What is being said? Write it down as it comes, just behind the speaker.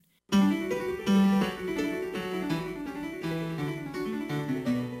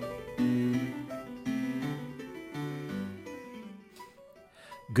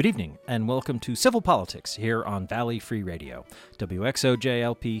Good evening, and welcome to Civil Politics here on Valley Free Radio,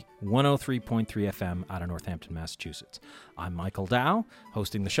 WXOJLP 103.3 FM out of Northampton, Massachusetts. I'm Michael Dow,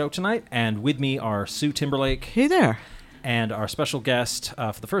 hosting the show tonight, and with me are Sue Timberlake. Hey there. And our special guest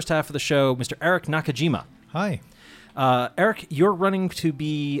for the first half of the show, Mr. Eric Nakajima. Hi. Eric, you're running to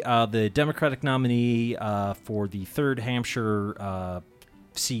be the Democratic nominee for the 3rd Hampshire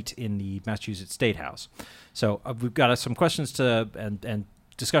seat in the Massachusetts State House. So we've got some questions to and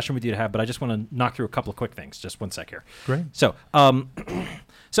discussion with you to have, but I just want to knock through a couple of quick things. Just one sec here. Great. So,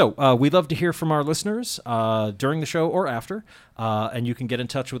 we'd love to hear from our listeners during the show or after, and you can get in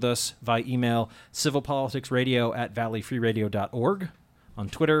touch with us via email, civilpoliticsradio@valleyfreeradio.org, on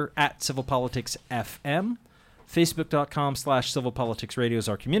Twitter @civilpoliticsfm, facebook.com/civilpoliticsradio is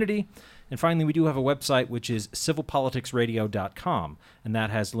our community, and finally, we do have a website, which is civilpoliticsradio.com, and that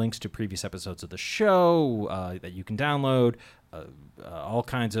has links to previous episodes of the show that you can download, all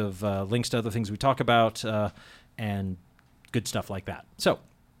kinds of links to other things we talk about, and good stuff like that. So,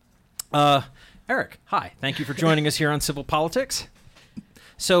 Eric, hi. Thank you for joining us here on Civil Politics.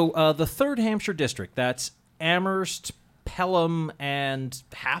 So, the 3rd Hampshire District, that's Amherst, Pelham, and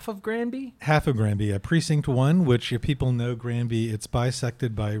half of Granby? Half of Granby, Precinct 1, which if people know Granby, it's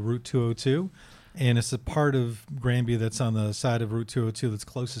bisected by Route 202, and it's a part of Granby that's on the side of Route 202 that's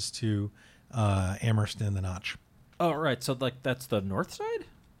closest to Amherst and the Notch. Oh, right. So, that's the north side?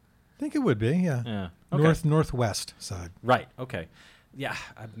 I think it would be, yeah. Yeah. Okay. Northwest side. Right. Okay. Yeah,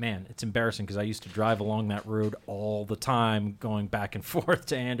 man, it's embarrassing because I used to drive along that road all the time, going back and forth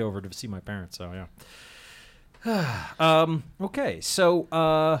to Andover to see my parents. So, yeah. Okay,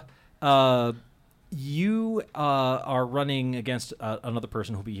 so you are running against another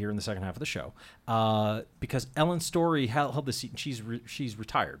person who'll be here in the second half of the show because Ellen Story held the seat, and she's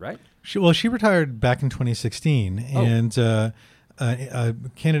retired, right? She retired back in 2016, and a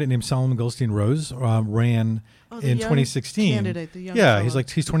candidate named Solomon Goldstein Rose ran in 2016. Candidate, the young yeah, fellow.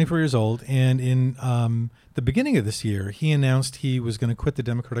 he's 24 years old, and in the beginning of this year, he announced he was going to quit the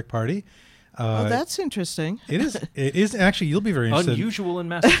Democratic Party. That's interesting. It is actually. You'll be very interested. Unusual in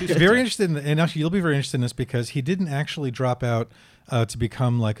Massachusetts. Very interested, and actually, you'll be very interested in this because he didn't actually drop out to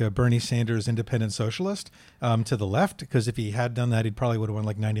become like a Bernie Sanders independent socialist to the left. Because if he had done that, he probably would have won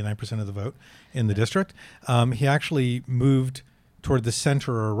like 99% of the vote in the district. He actually moved toward the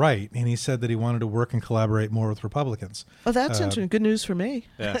center or right, and he said that he wanted to work and collaborate more with Republicans. Oh, that's interesting. Good news for me.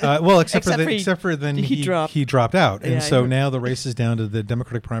 Yeah. Well, except for then he dropped out, and Yeah, so now the race is down to the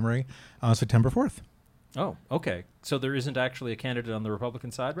Democratic primary on September 4th. Oh, okay. So there isn't actually a candidate on the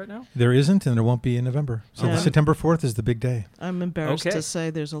Republican side right now? There isn't, and there won't be in November. So Yeah. September 4th is the big day. I'm embarrassed Okay. to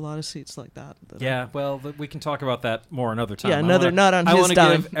say there's a lot of seats like that. Yeah, well, we can talk about that more another time. Yeah, not on I his want to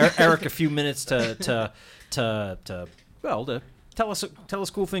dime. give Eric a few minutes to tell us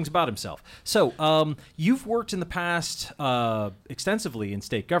cool things about himself. So, you've worked in the past extensively in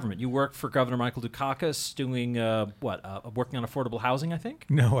state government. You worked for Governor Michael Dukakis doing working on affordable housing, I think?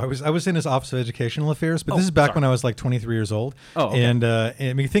 No, I was in his Office of Educational Affairs, but Oh, this is back sorry. when I was like 23 years old. Oh, okay. And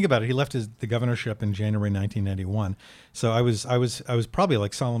I mean, think about it. He left the governorship in January 1991. So I was probably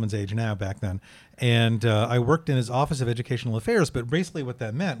like Solomon's age now back then. And I worked in his Office of Educational Affairs, but basically what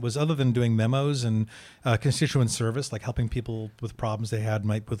that meant was, other than doing memos and constituent service, like helping people with problems they had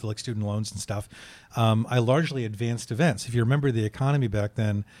with like student loans and stuff, I largely advanced events. If you remember the economy back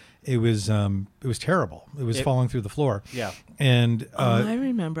then, it was terrible. It was falling through the floor. Yeah. And I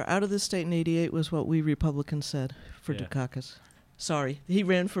remember. Out of the state in '88 was what we Republicans said for Yeah. Dukakis. Sorry, he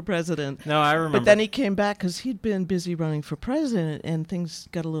ran for president. No, I remember. But then he came back because he'd been busy running for president, and things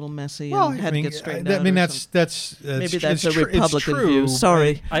got a little messy and had to get straightened out. I mean, or that's something. Maybe that's a it's Republican true, view.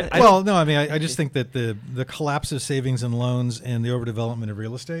 Sorry. I just think that the collapse of savings and loans and the overdevelopment of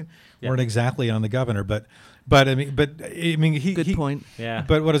real estate weren't exactly on the governor, but I mean, Good point. Yeah.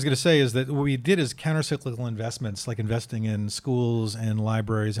 But what I was going to say is that what we did is countercyclical investments, like investing in schools and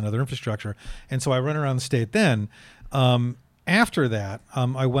libraries and other infrastructure. And so I ran around the state then. After that,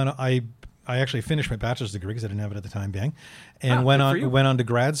 I actually finished my bachelor's degree because I didn't have it at the time being, and went on to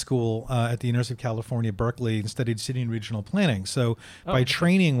grad school at the University of California, Berkeley, and studied city and regional planning. So by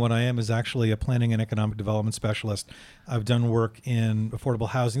training, what I am is actually a planning and economic development specialist. I've done work in affordable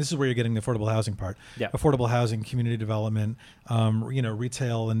housing. This is where you're getting the affordable housing part. Yeah. Affordable housing, community development,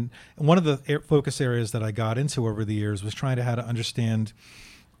 retail, and one of the focus areas that I got into over the years was trying to how to understand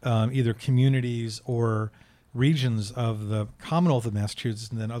either communities or regions of the Commonwealth of Massachusetts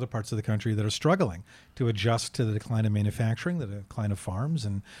and then other parts of the country that are struggling to adjust to the decline of manufacturing, the decline of farms,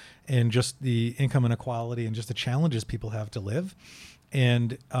 and just the income inequality and just the challenges people have to live.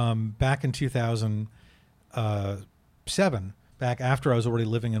 And back in 2007, back after I was already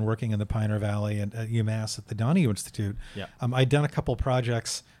living and working in the Pioneer Valley at UMass at the Donahue Institute. Yeah. I'd done a couple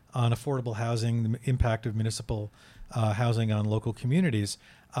projects on affordable housing, the impact of municipal housing on local communities,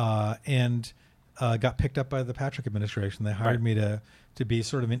 and got picked up by the Patrick administration. They hired me to be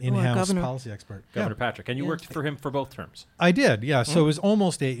sort of an in-house policy expert. Governor Patrick. And you worked for him for both terms. I did, yeah. So it was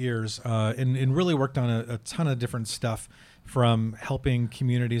almost 8 years, and really worked on a ton of different stuff, from helping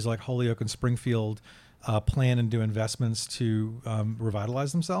communities like Holyoke and Springfield plan and do investments to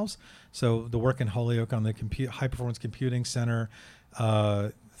revitalize themselves. So the work in Holyoke on the high-performance computing center,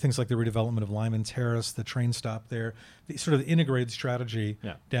 things like the redevelopment of Lyman Terrace, the train stop there, the sort of integrated strategy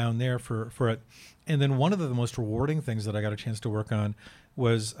down there for it. And then one of the most rewarding things that I got a chance to work on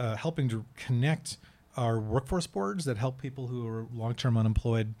was helping to connect our workforce boards that help people who are long-term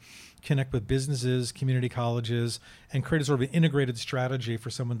unemployed connect with businesses, community colleges, and create a sort of an integrated strategy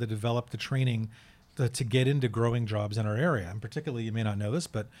for someone to develop the training to get into growing jobs in our area. And particularly, you may not know this,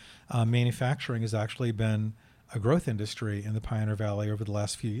 but manufacturing has actually been a growth industry in the Pioneer Valley over the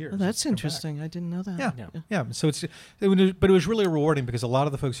last few years. Well, that's interesting. I didn't know that. Yeah. So but it was really rewarding because a lot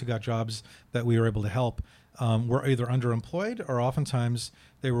of the folks who got jobs that we were able to help were either underemployed, or oftentimes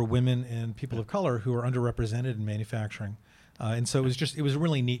they were women and people of color who were underrepresented in manufacturing. And so it was a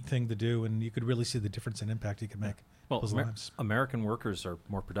really neat thing to do, and you could really see the difference in impact you could make. Well, American workers are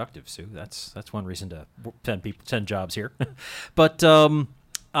more productive, Sue. That's one reason to send jobs here. But so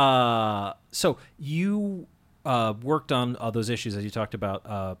you worked on those issues, as you talked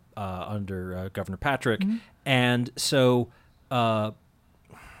about, under Governor Patrick, and so one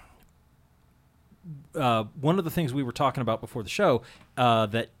of the things we were talking about before the show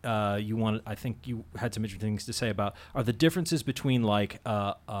that you wanted, I think you had some interesting things to say about, are the differences between like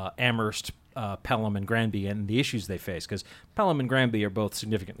Amherst, Pelham, and Granby, and the issues they face. Because Pelham and Granby are both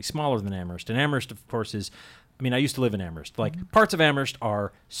significantly smaller than Amherst, and Amherst, of course, is, I mean, I used to live in Amherst. Like, parts of Amherst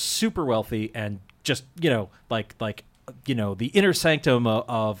are super wealthy and just, the inner sanctum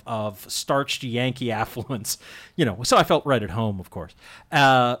of starched Yankee affluence, so I felt right at home, of course.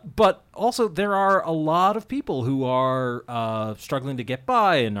 But also there are a lot of people who are struggling to get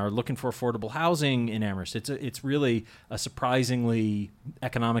by and are looking for affordable housing in Amherst. It's really a surprisingly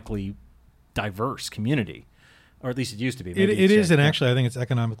economically diverse community. Or at least it used to be. It is, and actually, I think it's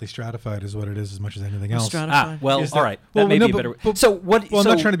economically stratified, is what it is, as much as anything else. Stratified. All right. That may be a better. So what? Well, I'm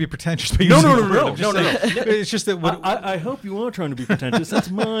not trying to be pretentious, but no. It's just that. I hope you are trying to be pretentious. That's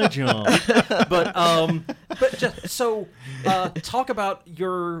my job. But just so talk about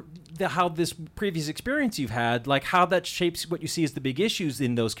how this previous experience you've had, like how that shapes what you see as the big issues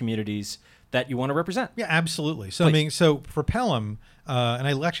in those communities that you want to represent. Yeah, absolutely. So Please. I mean, so for Pelham, and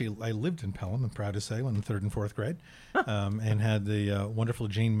I lived in Pelham, I'm proud to say, in the 3rd and 4th grade, and had the wonderful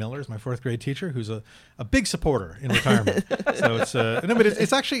Jane Miller as my 4th grade teacher, who's a big supporter in retirement. So it's but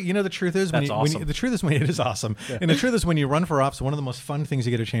it's actually, the truth is when it is awesome. Yeah. And the truth is when you run for office, one of the most fun things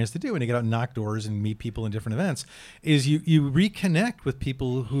you get a chance to do when you get out and knock doors and meet people in different events is you reconnect with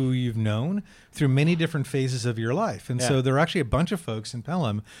people who you've known through many different phases of your life. And so there are actually a bunch of folks in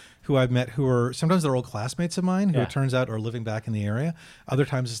Pelham who I've met who are sometimes they're old classmates of mine who it turns out are living back in the area. Other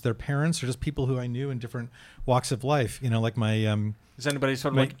times it's their parents or just people who I knew in different walks of life. Like my is anybody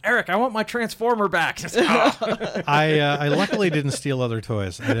sort of like, Eric, I want my Transformer back? I luckily didn't steal other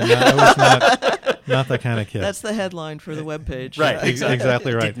toys. I was not that kind of kid. That's the headline for the webpage. Right,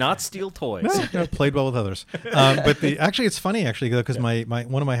 exactly right. Did not steal toys. No, played well with others. But it's funny actually because my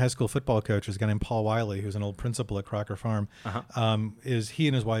one of my high school football coaches, a guy named Paul Wiley, who's an old principal at Crocker Farm, is he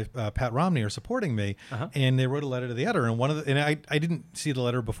and his wife Pat Romney are supporting me, and they wrote a letter to the editor, and I didn't see the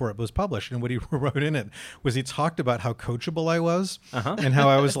letter before it was published, and what he wrote in it was he talked about how coachable I was, and how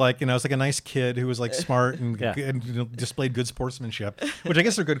I was like a nice kid who was like smart and displayed good sportsmanship, which I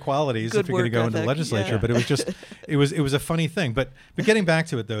guess are good qualities if you're going to go into the legislature. But it was just it was a funny thing. But getting back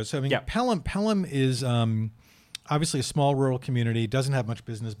to it though, so I mean, Pelham is obviously a small rural community, doesn't have much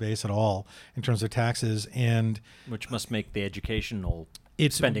business base at all in terms of taxes, and which must make the educational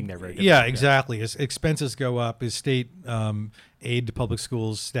spending there very difficult. Yeah, exactly. As expenses go up, as state aid to public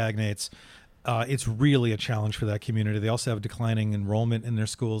schools stagnates, it's really a challenge for that community. They also have declining enrollment in their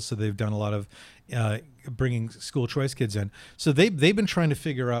schools, so they've done a lot of bringing school choice kids in. So they've been trying to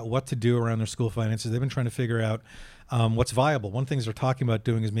figure out what to do around their school finances. They've been trying to figure out what's viable. One of the things they're talking about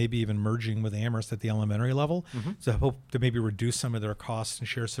doing is maybe even merging with Amherst at the elementary level to hope to maybe reduce some of their costs and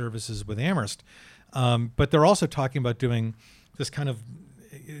share services with Amherst. But they're also talking about doing this kind of,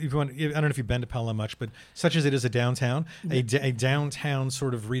 I don't know if you've been to Pelham much, but such as it is a downtown, a downtown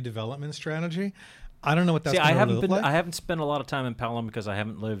sort of redevelopment strategy. I don't know what that's going to look like. I haven't spent a lot of time in Pelham because I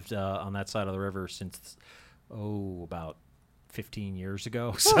haven't lived on that side of the river since, about 15 years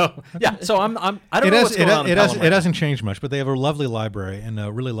ago. So yeah, so I don't know what's going on. It hasn't changed much, but they have a lovely library and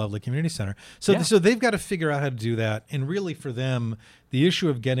a really lovely community center. So so they've got to figure out how to do that. And really, for them, the issue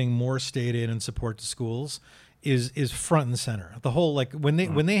of getting more state aid and support to schools is front and center. The whole when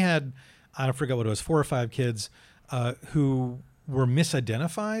they had, I forget what it was, 4 or 5 kids who were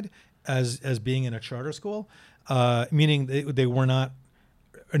misidentified as being in a charter school, meaning they were not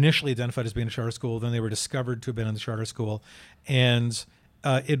initially identified as being a charter school, then they were discovered to have been in the charter school, and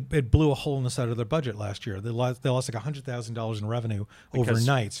it blew a hole in the side of their budget last year. They lost like $100,000 in revenue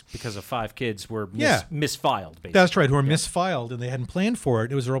overnight because of 5 kids were misfiled. Basically. That's right, who were misfiled, and they hadn't planned for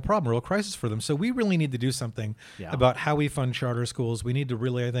it. It was a real problem, a real crisis for them. So we really need to do something about how we fund charter schools. We need to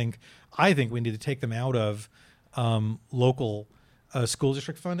really, I think we need to take them out of local school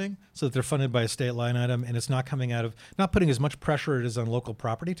district funding, so that they're funded by a state line item, and it's not coming out of, not putting as much pressure as on local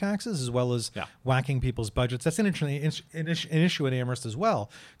property taxes, as well as whacking people's budgets. That's an issue in Amherst as well.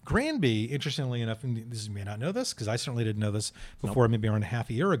 Granby, interestingly enough, and you may not know this, because I certainly didn't know this before, maybe around half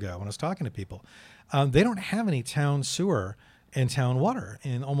a year ago when I was talking to people, they don't have any town sewer and town water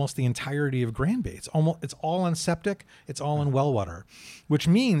in almost the entirety of Granby. It's all on septic, it's all on well water, which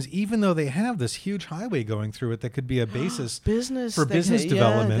means even though they have this huge highway going through it that could be a basis for business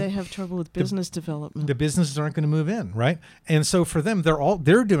development, they have trouble with business development. The businesses aren't going to move in, right? And so for them,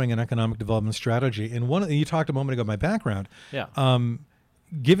 they're doing an economic development strategy. And you talked a moment ago about my background.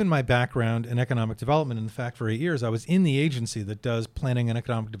 Given my background in economic development, in fact, for 8 years, I was in the agency that does planning and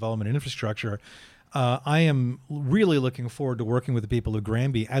economic development and infrastructure. I am really looking forward to working with the people of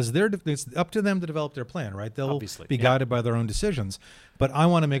Granby as it's up to them to develop their plan, right? They'll be guided by their own decisions. But I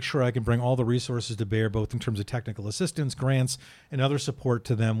want to make sure I can bring all the resources to bear, both in terms of technical assistance, grants, and other support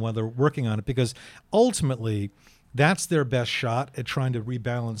to them while they're working on it, because ultimately that's their best shot at trying to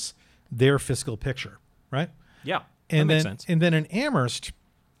rebalance their fiscal picture, right? Yeah, that makes sense. And then in Amherst,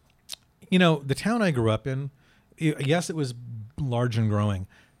 the town I grew up in, yes, it was large and growing,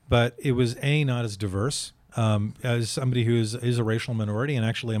 but it was not as diverse. As somebody who is a racial minority, and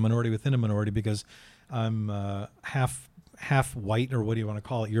actually a minority within a minority, because I'm half white, or what do you want to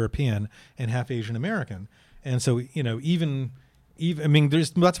call it, European, and half Asian American. And so even I mean,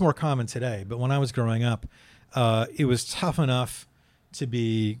 that's more common today. But when I was growing up, it was tough enough to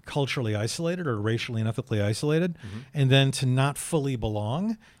be culturally isolated or racially and ethically isolated, and then to not fully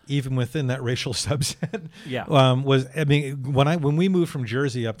belong, even within that racial subset. When we moved from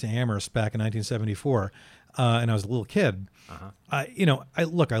Jersey up to Amherst back in 1974, and I was a little kid, I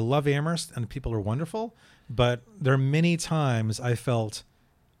love Amherst and people are wonderful, but there are many times I felt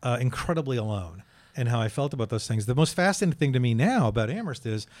incredibly alone. And how I felt about those things. The most fascinating thing to me now about Amherst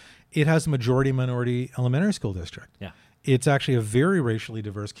is it has a majority minority elementary school district. Yeah. It's actually a very racially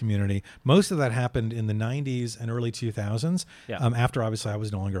diverse community. Most of that happened in the 90s and early 2000s, after obviously I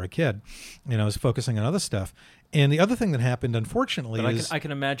was no longer a kid, I was focusing on other stuff. And the other thing that happened, unfortunately, I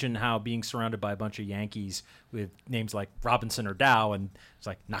can imagine how being surrounded by a bunch of Yankees with names like Robinson or Dow, and it's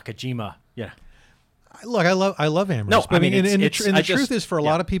like Nakajima, Look, I love Amherst. No, I mean, the truth is, for a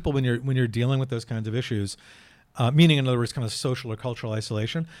lot of people, when you're dealing with those kinds of issues, meaning, in other words, kind of social or cultural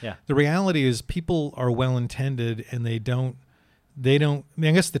isolation, the reality is people are well-intended, and they don't. I mean,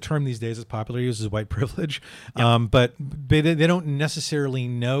 I guess the term these days is popularly used as white privilege, but they don't necessarily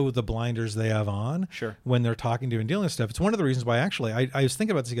know the blinders they have on when they're talking to and dealing with stuff. It's one of the reasons why, actually, I was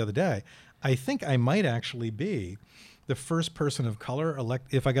thinking about this the other day. I think I might actually be the first person of color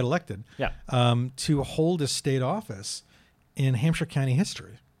if I get elected, to hold a state office in Hampshire County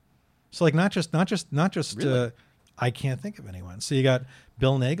history. So, like, not just. Really? I can't think of anyone. So you got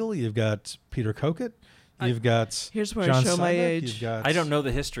Bill Nagel, you've got Peter Kokett, you've got here's where John I show my Simon, age. I don't know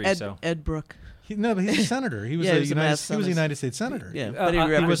the history. Ed Brooke. No, but he's a senator. He was a United States senator. Yeah, but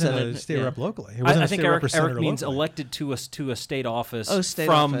he wasn't a state rep locally. He wasn't I think Eric means locally. Elected to a state office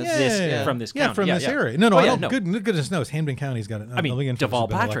from this county. From this area. No, goodness knows, Hampden County's got it. I mean, Deval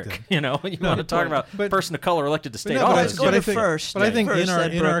Patrick. You want to talk about person of color elected to state office? But I think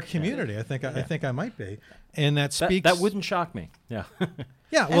in our community, I think I might be, and that speaks. That wouldn't shock me. Yeah.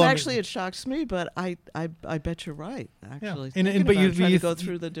 Yeah, well, actually, it shocks me, but I bet you're right. Actually, but you trying to go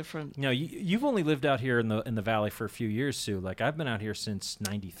through the different. You've only lived out here in the valley for a few years, Sue. Like, I've been out here since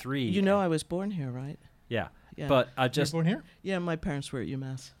 '93. I was born here, right? Yeah, Yeah. But I You just were born here? Yeah, my parents were at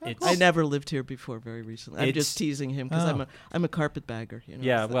UMass. It's- I never lived here before. Very recently. I'm It's- just teasing him because I'm a carpetbagger. You know.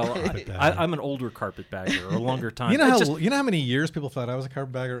 yeah. so- Well, Carpetbagger. I'm an older carpetbagger or a longer time. You know It's how just- you know how many years people thought I was a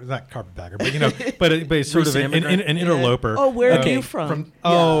carpetbagger? Not carpetbagger, but you know, but sort of Recent an immigrant. interloper. Oh, where are Okay. you from?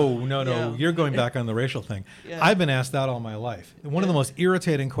 Oh no, Yeah. you're going back on the racial thing. Yeah. I've been asked that all my life. One of the most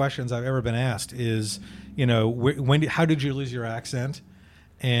irritating questions I've ever been asked is, you know, how did you lose your accent,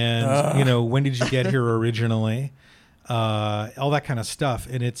 and you know, when did you get here originally, all that kind of stuff,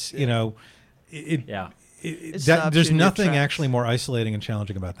 and it's you know, yeah. It stops there's you in your nothing tracks. actually more isolating and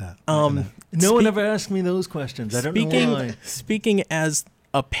challenging about that. No one ever asked me those questions. I don't know why. Speaking as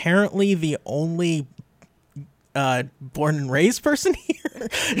apparently the only born and raised person here.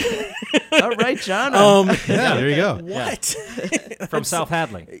 All right, John. Yeah, there you go. What? From South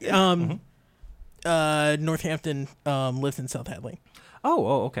Hadley. Northampton lived in South Hadley.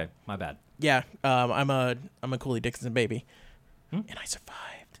 Oh, okay. My bad. Yeah, I'm a Cooley Dixon baby, and I survived.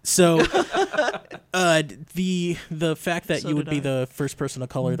 So, the fact that So you would did be I. the first person of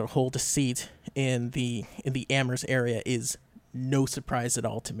color to hold a seat in the Amherst area is no surprise at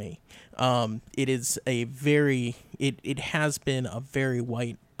all to me. It is a very it has been a very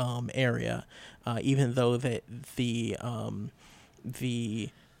white area, even though the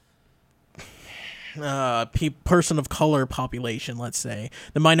person of color population, let's say,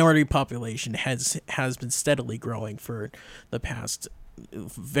 the minority population has been steadily growing for the past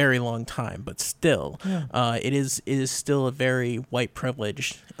very long time, but still, it is still a very white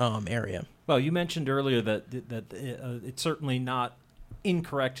privileged area. Well, you mentioned earlier that it's certainly not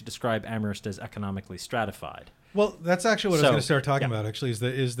incorrect to describe Amherst as economically stratified. Well, that's actually what I was So, going to start talking yeah. about. Actually, is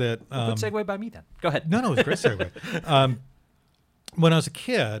that Good segue by me then. Go ahead. No, it was a great segue. When I was a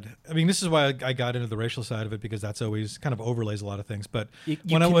kid, I mean, this is why I got into the racial side of it, because that's always kind of overlays a lot of things. But You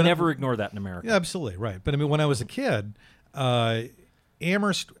when can I never ignore that in America. yeah, absolutely right. But I mean, when I was a kid,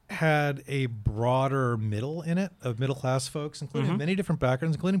 Amherst had a broader middle in it of middle class folks, including many different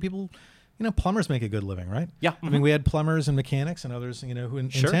backgrounds, including people. You know, plumbers make a good living, right? Yeah. I mean, we had plumbers and mechanics and others, you know, who in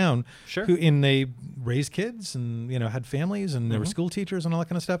Sure. town, Sure. they raised kids and, you know, had families and they were school teachers and all that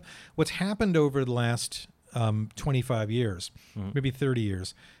kind of stuff. What's happened over the last 25 years, maybe 30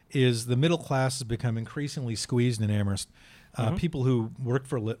 years, is the middle class has become increasingly squeezed in Amherst. People who work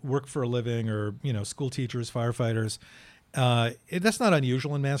for a living, or, you know, school teachers, firefighters. That's not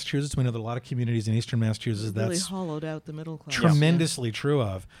unusual in Massachusetts. We know that a lot of communities in eastern Massachusetts really that's hollowed out the middle class. tremendously true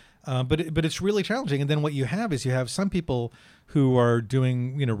of. But it's really challenging. And then what you have is you have some people who are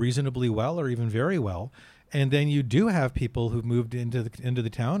doing, you know, reasonably well or even very well, and then you do have people who've moved into the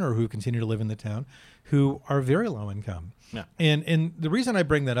town or who continue to live in the town who are very low income. Yeah. And the reason I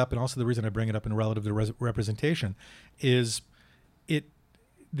bring that up, and also the reason I bring it up in relative to representation, is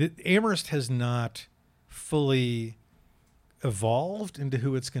Amherst has not fully evolved into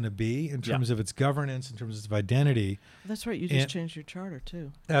who it's going to be in terms of its governance, in terms of its identity. That's right. You just changed your charter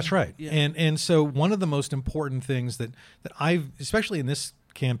too. That's right. Yeah. And so one of the most important things that I've, especially in this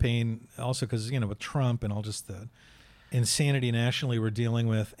campaign, also because, you know, with Trump and all just the insanity nationally we're dealing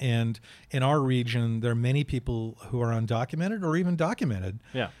with, and in our region, there are many people who are undocumented or even documented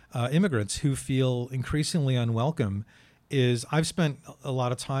immigrants who feel increasingly unwelcome. I've spent a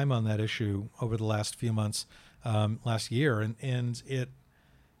lot of time on that issue over the last few months, last year, and it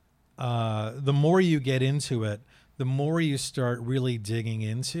the more you get into it, the more you start really digging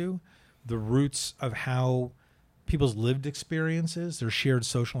into the roots of how people's lived experiences, their shared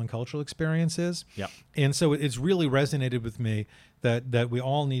social and cultural experiences. Yeah. And so it's really resonated with me that we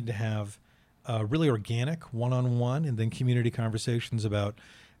all need to have really organic one-on-one and then community conversations about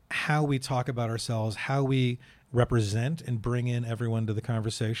how we talk about ourselves, how we represent and bring in everyone to the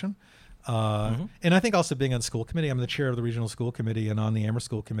conversation. And I think also being on school committee, I'm the chair of the regional school committee and on the Amherst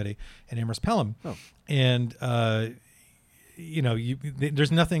School Committee in Amherst Pelham. Oh. And you know,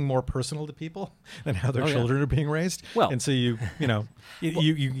 there's nothing more personal to people than how their children are being raised. Well, and so you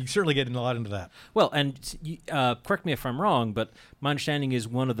certainly get a lot into that. Well, and correct me if I'm wrong, but my understanding is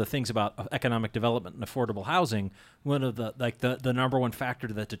one of the things about economic development and affordable housing, one of the number one factor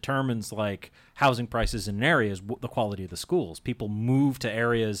that determines like housing prices in an area is the quality of the schools. People move to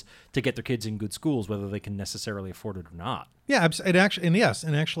areas to get their kids in good schools, whether they can necessarily afford it or not. Yeah, and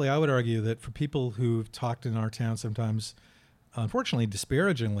actually, I would argue that for people who've talked in our town sometimes, unfortunately,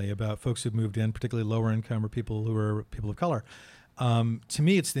 disparagingly about folks who've moved in, particularly lower income or people who are people of color. To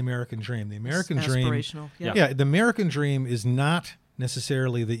me, it's the American dream. The American dream, aspirational. the American dream is not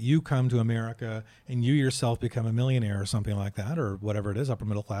necessarily that you come to America and you yourself become a millionaire or something like that, or whatever it is, upper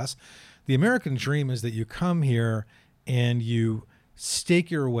middle class. The American dream is that you come here and you stake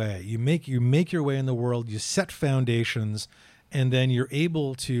your way. You make your way in the world. You set foundations, and then you're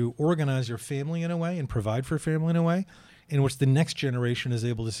able to organize your family in a way and provide for your family in a way in which the next generation is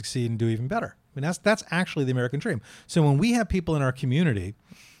able to succeed and do even better. I mean, that's actually the American dream. So when we have people in our community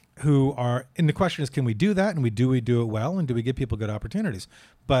who are, and the question is, can we do that? And we do it well? And do we give people good opportunities?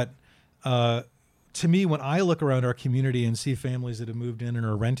 But to me, when I look around our community and see families that have moved in and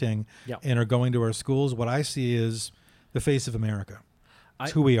are renting and are going to our schools, what I see is the face of America.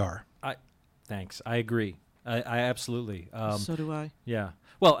 It's who we are. Thanks. I agree. I absolutely. So do I. Yeah.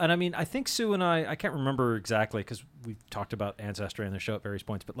 Well, and I mean, I think Sue and I can't remember exactly because we've talked about ancestry on the show at various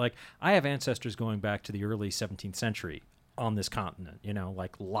points, but like I have ancestors going back to the early 17th century on this continent,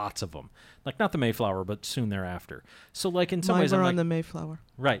 like lots of them. Like not the Mayflower, but soon thereafter. So like in some ways, I'm I'm on the Mayflower.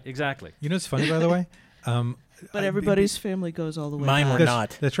 Right, exactly. You know what's funny, by the way? But everybody's family goes all the way Mine back. were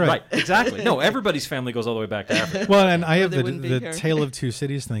not. That's right. Right, exactly. No, everybody's family goes all the way back to Africa. Well, and I have they wouldn't be the here. Tale of Two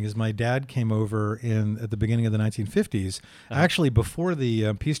Cities thing is my dad came over at the beginning of the 1950s. Actually, before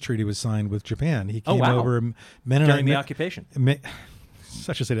the peace treaty was signed with Japan, he came over Mennonite during the occupation.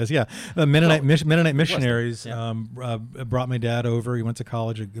 Such as it is, yeah. Mennonite missionaries brought my dad over. He went to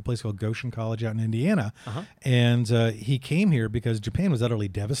college at a place called Goshen College out in Indiana. And he came here because Japan was utterly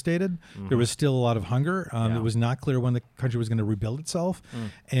devastated. There was still a lot of hunger. It was not clear when the country was going to rebuild itself.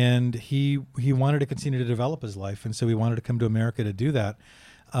 And he wanted to continue to develop his life. And so he wanted to come to America to do that.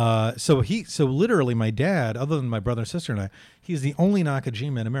 So literally my dad, other than my brother and sister and I, he's the only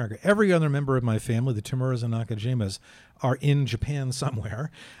Nakajima in America. Every other member of my family, the Temuras and Nakajimas, are in Japan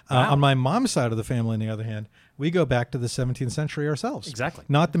somewhere. On my mom's side of the family, on the other hand, we go back to the 17th century ourselves. Exactly.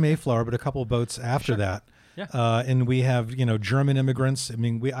 Not the Mayflower, but a couple of boats after that. Yeah. And we have, German immigrants. I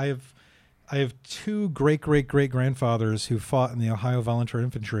mean, I have two great-great-great-grandfathers who fought in the Ohio Volunteer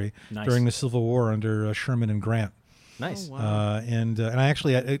Infantry during the Civil War under Sherman and Grant. Nice. Oh, wow. And I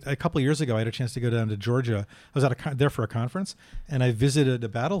actually, a couple of years ago, I had a chance to go down to Georgia. I was there for a conference, and I visited a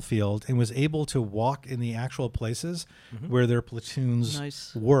battlefield and was able to walk in the actual places where their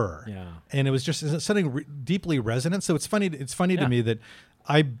platoons were. Yeah. And it was just something deeply resonant. So it's funny to me that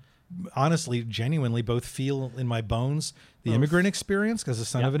I honestly, genuinely both feel in my bones the immigrant experience as a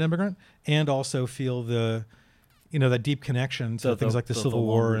son of an immigrant, and also feel the, that deep connection to things like the Civil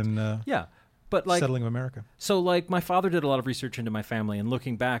War and but like settling of America. So like my father did a lot of research into my family, and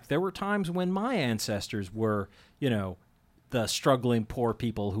looking back, there were times when my ancestors were, the struggling poor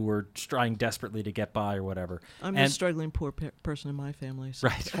people who were trying desperately to get by or whatever. I'm the struggling poor person in my family. So.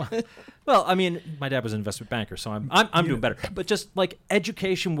 Right. Well, I mean, my dad was an investment banker, so I'm doing better. But just like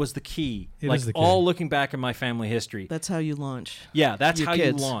education was the key. It is the key. All looking back in my family history. That's how you launch. Yeah, that's your how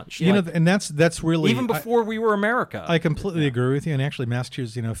kids. you launch. And that's really even before we were America. I completely agree with you. And actually,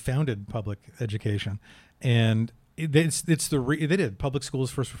 Massachusetts, founded public education, and they did public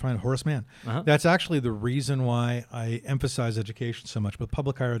schools first were founded. Horace Mann. That's actually the reason why I emphasize education so much, but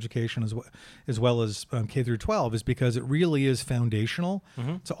public higher education as well as K through 12 is because it really is foundational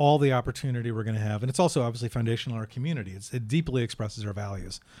to all the opportunity we're going to have, and it's also obviously foundational in our community. It deeply expresses our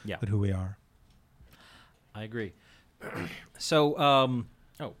values, and who we are. I agree. So,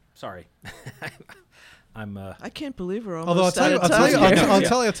 sorry. I can't believe we're Although almost I'll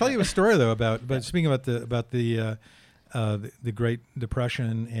tell you a story though about speaking about the Great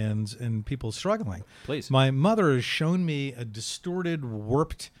Depression and people struggling. Please. My mother has shown me a distorted,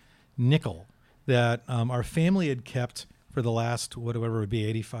 warped nickel that our family had kept for the last whatever it would be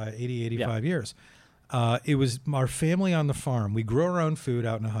 85 years. It was our family on the farm. We grew our own food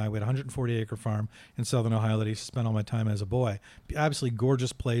out in Ohio. We had a 140-acre farm in southern Ohio that I used to spend all my time as a boy. Absolutely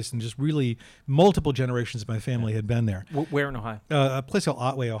gorgeous place, and just really multiple generations of my family had been there. Where in Ohio? A place called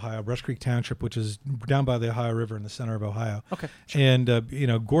Otway, Ohio, Rush Creek Township, which is down by the Ohio River in the center of Ohio. Okay. Sure.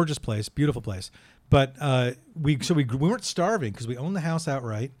 And, gorgeous place, beautiful place. But we weren't starving because we owned the house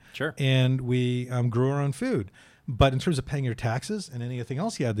outright. Sure. And we grew our own food. But in terms of paying your taxes and anything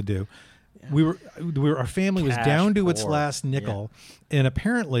else you had to do, our family was down to its last nickel, and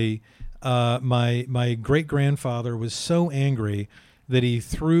apparently my great grandfather was so angry that he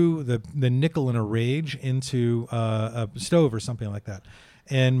threw the nickel in a rage into a stove or something like that,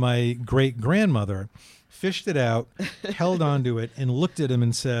 and my great grandmother fished it out, held onto it, and looked at him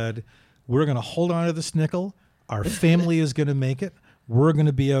and said, "We're going to hold on to this nickel. Our family is going to make it. We're going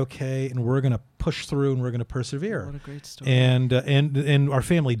to be okay, and we're going to push through, and we're going to persevere." What a great story. And our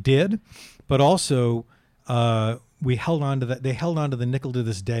family did, but also we held on to that. They held on to the nickel to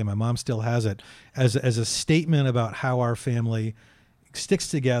this day. My mom still has it as a statement about how our family sticks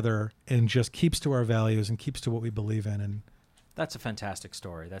together and just keeps to our values and keeps to what we believe in. And that's a fantastic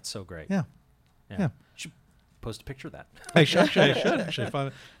story. That's so great. Yeah. post a picture of that. I should actually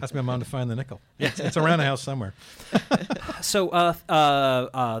ask my mom to find the nickel. It's around the house somewhere. So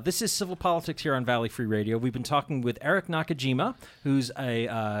this is Civil Politics here on Valley Free Radio. We've been talking with Eric Nakajima, who's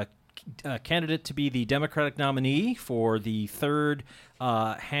a candidate to be the Democratic nominee for the 3rd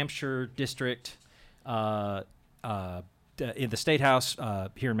Hampshire District in the State House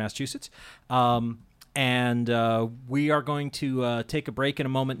here in Massachusetts. And we are going to take a break in a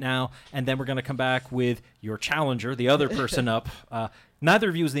moment now, and then we're going to come back with your challenger, the other person up. Neither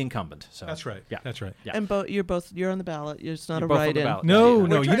of you is the incumbent. So that's right. Yeah, that's right. Yeah. And you're on the ballot. It's not You're a both on write-in. the ballot. No, Yeah.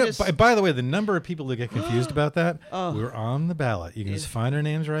 no. You know, by the way, the number of people that get confused about that, Oh. we're on the ballot. You can just find our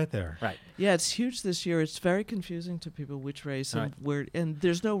names right there. Right. Yeah, it's huge this year. It's very confusing to people which race and Right. where, and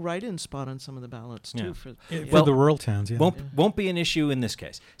there's no write-in spot on some of the ballots too. Yeah. For the rural towns, yeah. Won't be an issue in this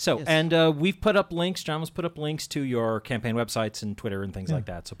case. So, Yes. and we've put up links. John has put up links to your campaign websites and Twitter and things like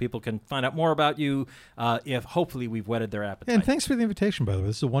that, so people can find out more about you. If hopefully we've whetted their appetite. And thanks for the invitation, by the way.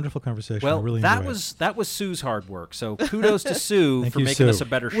 This is a wonderful conversation. Well, I really that enjoyed was that was Sue's hard work. So kudos to Sue Thank for you, making Sue. us a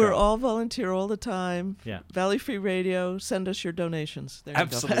better show. We're all volunteer all the time. Yeah. Valley Free Radio. Send us your donations. There you go.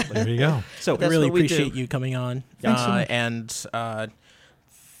 Absolutely. There you go. So I That's really what we appreciate do. you coming on, Thanks so much. and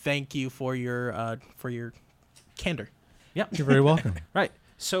thank you for your candor. yeah, You're very welcome. right.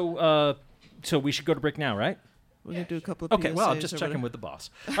 So so we should go to break now, right? We're going to do a couple of Okay, well, I'm PSAs just or checking whatever. with the boss.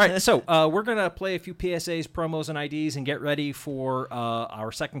 All right, so we're going to play a few PSAs, promos, and IDs and get ready for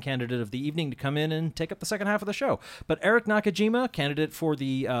our second candidate of the evening to come in and take up the second half of the show. But Eric Nakajima, candidate for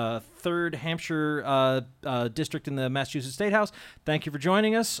the 3rd Hampshire District in the Massachusetts State House, thank you for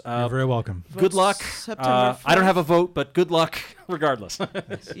joining us. You're very welcome. Good Vote luck. September I don't 4th. have a vote, but good luck regardless.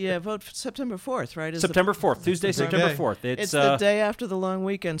 Yeah, vote September 4th, right? Is September 4th, Tuesday, the September day. 4th. It's the day after the long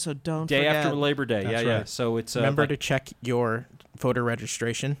weekend, so don't day forget. after Labor Day. That's Yeah. right. So it's Remember like- to check your voter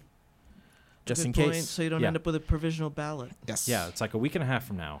registration, just Good in point, case. so you don't Yeah. end up with a provisional ballot. Yes. Yeah, it's like a week and a half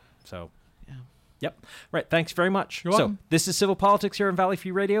from now. So, Yeah. Yep. Right. Thanks very much. You're welcome. So, this is Civil Politics here on Valley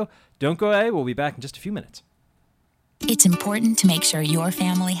Free Radio. Don't go away. We'll be back in just a few minutes. It's important to make sure your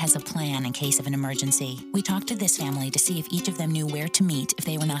family has a plan in case of an emergency. We talked to this family to see if each of them knew where to meet if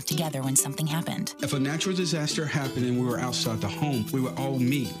they were not together when something happened. If a natural disaster happened and we were outside the home, we would all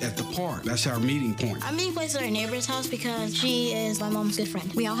meet at the park. That's our meeting point. I'm meeting place at our neighbor's house because she is my mom's good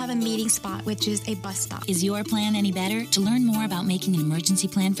friend. We all have a meeting spot, which is a bus stop. Is your plan any better? To learn more about making an emergency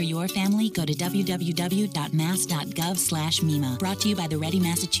plan for your family, go to www.mass.gov/MEMA. Brought to you by the Ready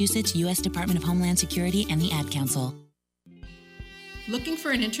Massachusetts, U.S. Department of Homeland Security, and the Ad Council. Looking for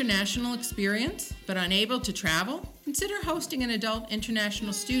an international experience but unable to travel? Consider hosting an adult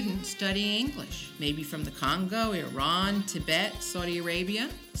international student studying English, maybe from the Congo, Iran, Tibet, Saudi Arabia,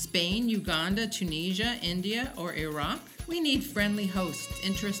 Spain, Uganda, Tunisia, India, or Iraq. We need friendly hosts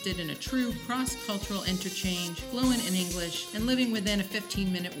interested in a true cross-cultural interchange, fluent in English, and living within a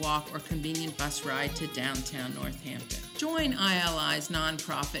 15-minute walk or convenient bus ride to downtown Northampton. Join ILI's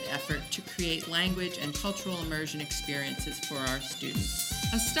nonprofit effort to create language and cultural immersion experiences for our students.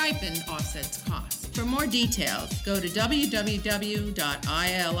 A stipend offsets costs. For more details, go to www.ili.edu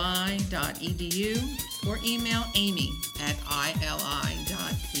or email amy@ili.edu.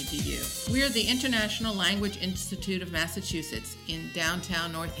 We're the International Language Institute of Massachusetts in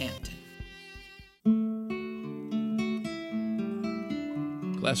downtown Northampton.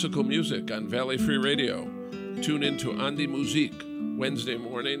 Classical music on Valley Free Radio. Tune in to Andi Musik Wednesday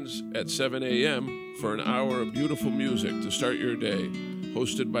mornings at 7 a.m. for an hour of beautiful music to start your day.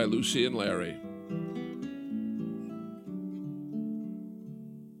 Hosted by Lucy and Larry.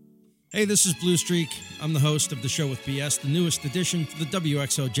 Hey, this is Blue Streak. I'm the host of The Show with BS, the newest addition to the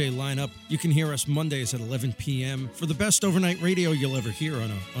WXOJ lineup. You can hear us Mondays at 11 p.m. for the best overnight radio you'll ever hear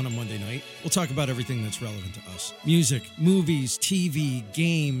on a Monday night. We'll talk about everything that's relevant to us. Music, movies, TV,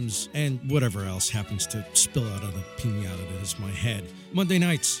 games, and whatever else happens to spill out of the pinata that is my head. Monday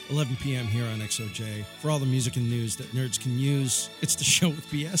nights, 11 p.m. here on XOJ. For all the music and news that nerds can use, it's The Show with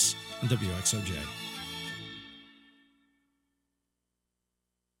BS on WXOJ.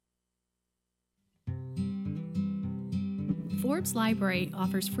 Forbes Library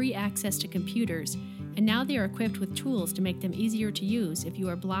offers free access to computers, and now they are equipped with tools to make them easier to use if you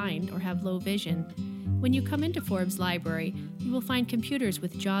are blind or have low vision. When you come into Forbes Library, you will find computers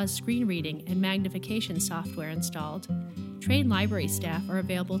with JAWS screen reading and magnification software installed. Trained library staff are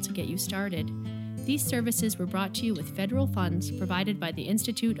available to get you started. These services were brought to you with federal funds provided by the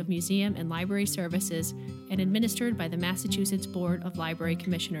Institute of Museum and Library Services and administered by the Massachusetts Board of Library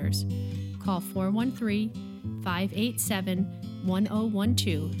Commissioners. Call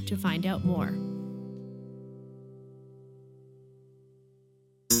 413-587-1012 to find out more.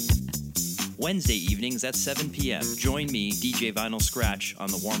 Wednesday evenings at 7 p.m. Join me, DJ Vinyl Scratch, on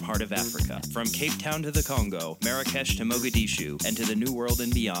the warm heart of Africa. From Cape Town to the Congo, Marrakesh to Mogadishu, and to the New World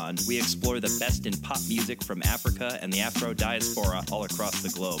and beyond, we explore the best in pop music from Africa and the Afro diaspora all across the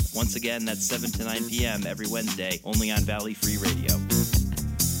globe. Once again, that's 7 to 9 p.m. every Wednesday, only on Valley Free Radio.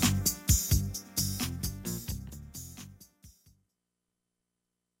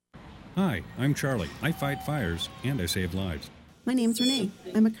 Hi, I'm Charlie. I fight fires and I save lives. My name's Renee.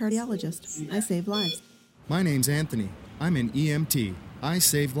 I'm a cardiologist. I save lives. My name's Anthony. I'm an EMT. I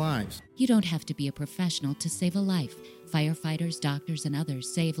save lives. You don't have to be a professional to save a life. Firefighters, doctors, and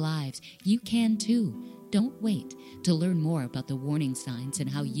others save lives. You can too. Don't wait. To learn more about the warning signs and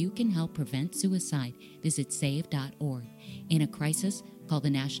how you can help prevent suicide, visit save.org. In a crisis, call the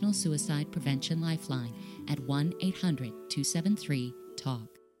National Suicide Prevention Lifeline at 1-800-273-TALK.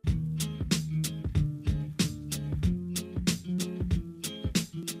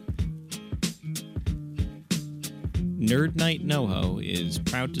 Nerd Night NoHo is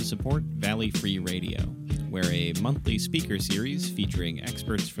proud to support Valley Free Radio. We're a monthly speaker series featuring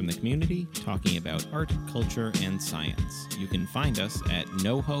experts from the community talking about art, culture, and science. You can find us at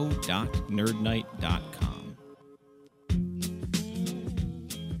noho.nerdnight.com.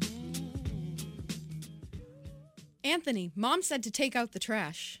 Anthony, Mom said to take out the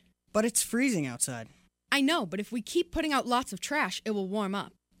trash. But it's freezing outside. I know, but if we keep putting out lots of trash, it will warm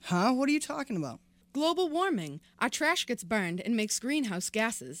up. Huh? What are you talking about? Global warming. Our trash gets burned and makes greenhouse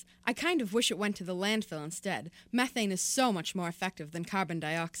gases. I kind of wish it went to the landfill instead. Methane is so much more effective than carbon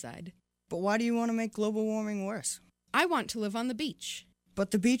dioxide. But why do you want to make global warming worse? I want to live on the beach.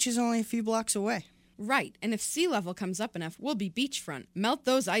 But the beach is only a few blocks away. Right, and if sea level comes up enough, we'll be beachfront. Melt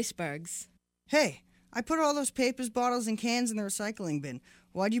those icebergs. Hey, I put all those papers, bottles, and cans in the recycling bin.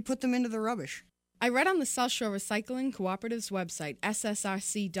 Why'd you put them into the rubbish? I read on the South Shore Recycling Cooperative's website,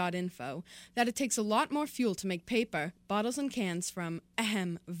 ssrc.info, that it takes a lot more fuel to make paper, bottles, and cans from,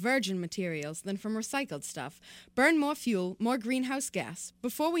 virgin materials than from recycled stuff. Burn more fuel, more greenhouse gas.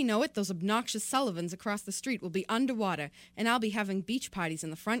 Before we know it, those obnoxious Sullivans across the street will be underwater, and I'll be having beach parties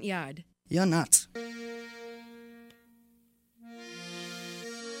in the front yard. You're nuts.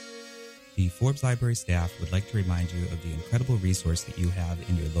 The Forbes Library staff would like to remind you of the incredible resource that you have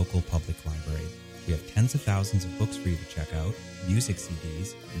in your local public library. We have tens of thousands of books for you to check out, music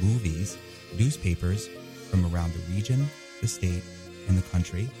CDs, movies, newspapers from around the region, the state, and the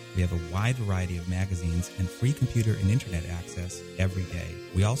country. We have a wide variety of magazines and free computer and internet access every day.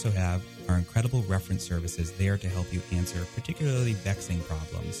 We also have our incredible reference services there to help you answer particularly vexing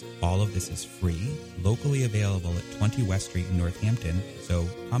problems. All of this is free, locally available at 20 West Street in Northampton, so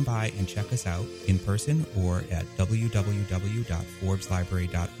come by and check us out in person or at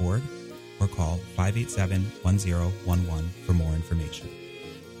www.forbeslibrary.org or call 587-1011 for more information.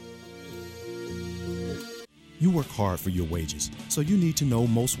 You work hard for your wages, so you need to know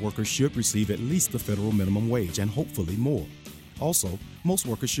most workers should receive at least the federal minimum wage and hopefully more. Also, most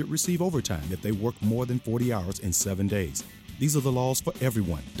workers should receive overtime if they work more than 40 hours in 7 days. These are the laws for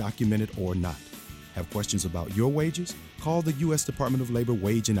everyone, documented or not. Have questions about your wages? Call the U.S. Department of Labor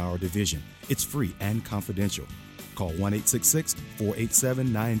Wage and Hour Division. It's free and confidential. Call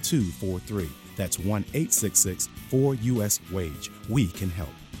 1-866-487-9243. That's 1-866-4US-WAGE. We can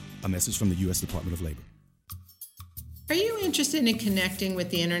help. A message from the U.S. Department of Labor. Are you interested in connecting with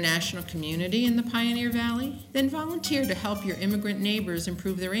the international community in the Pioneer Valley? Then volunteer to help your immigrant neighbors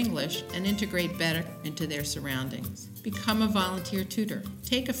improve their English and integrate better into their surroundings. Become a volunteer tutor.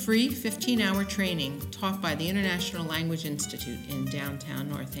 Take a free 15-hour training taught by the International Language Institute in downtown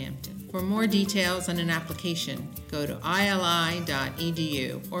Northampton. For more details on an application, go to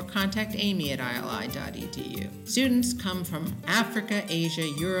ili.edu or contact Amy at ili.edu. Students come from Africa, Asia,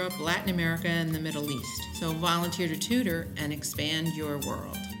 Europe, Latin America, and the Middle East. So volunteer to tutor and expand your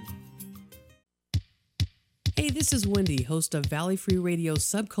world. Hey, this is Wendy, host of Valley Free Radio's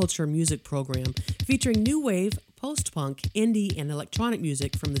Subculture Music Program, featuring new wave, post-punk, indie, and electronic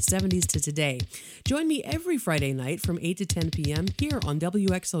music from the 70s to today. Join me every Friday night from 8 to 10 p.m. here on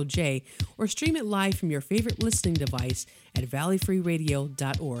WXOJ, or stream it live from your favorite listening device at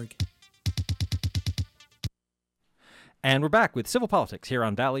valleyfreeradio.org. And we're back with Civil Politics here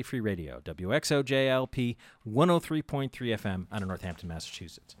on Valley Free Radio, WXOJLP 103.3 FM out of Northampton,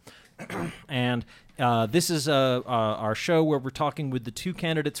 Massachusetts. And This is our show where we're talking with the two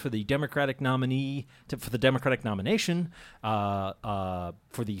candidates for the Democratic nomination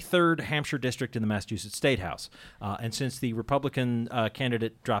for the 3rd Hampshire district in the Massachusetts State House. And since the Republican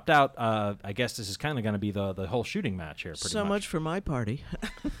candidate dropped out, I guess this is kind of going to be the whole shooting match here. So much for my party.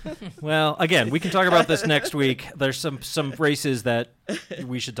 Well, again, we can talk about this next week. There's some races that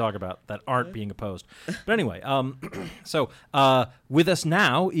we should talk about that aren't being opposed. But anyway, so with us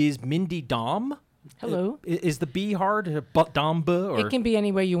now is Mindy Dom. Hello. Is the B hard? Domba? Or? It can be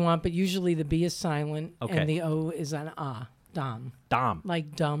any way you want, but usually the B is silent Okay. and the O is an A. Dom. Dom.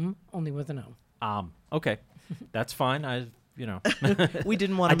 Like dumb, only with an O. Okay. That's fine. We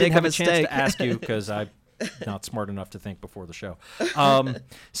didn't want to make make have a a chance mistake. to ask you because I'm not smart enough to think before the show.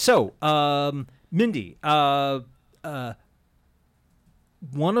 Mindy, one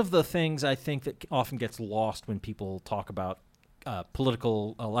of the things I think that often gets lost when people talk about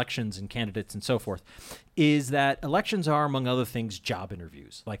political elections and candidates and so forth is that elections are, among other things, job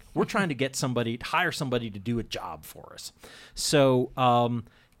interviews. Like, we're trying to hire somebody to do a job for us. So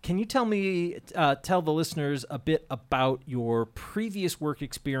can you tell the listeners a bit about your previous work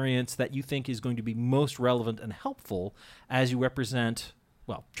experience that you think is going to be most relevant and helpful as you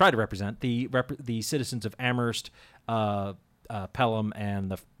try to represent the citizens of Amherst, Pelham,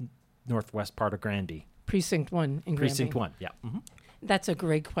 and the northwest part of Granby? Precinct 1 in Precinct Granby. 1, yeah. Mm-hmm. That's a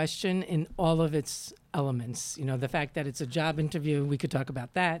great question in all of its elements. You know, the fact that it's a job interview, we could talk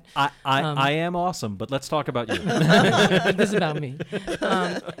about that. I am awesome, but let's talk about you. This is about me.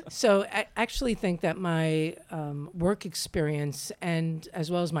 So I actually think that my work experience and as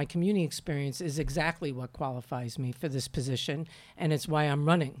well as my community experience is exactly what qualifies me for this position, and it's why I'm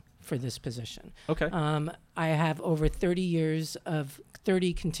running for this position. Okay. I have over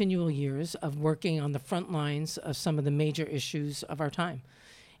 30 continual years of working on the front lines of some of the major issues of our time.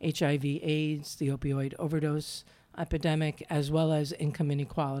 HIV, AIDS, the opioid overdose epidemic, as well as income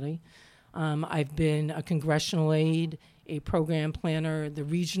inequality. I've been a congressional aide, a program planner, the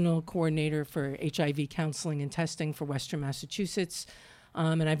regional coordinator for HIV counseling and testing for Western Massachusetts,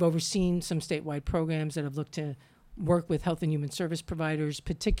 and I've overseen some statewide programs that have looked to work with health and human service providers,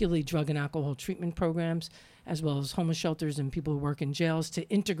 particularly drug and alcohol treatment programs, as well as homeless shelters and people who work in jails, to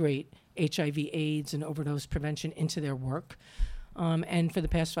integrate HIV, AIDS, and overdose prevention into their work. And for the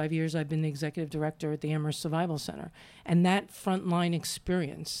past 5 years, I've been the executive director at the Amherst Survival Center. And that frontline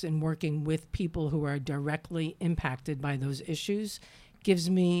experience in working with people who are directly impacted by those issues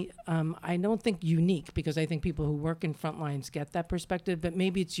gives me, I don't think unique, because I think people who work in front lines get that perspective, but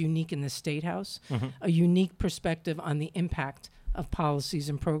maybe it's unique in the State House, a unique perspective on the impact of policies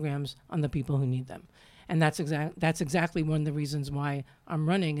and programs on the people who need them. And that's exactly one of the reasons why I'm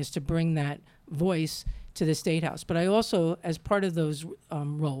running, is to bring that voice to the State House. But I also, as part of those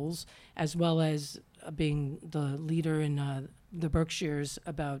roles, as well as being the leader in the Berkshires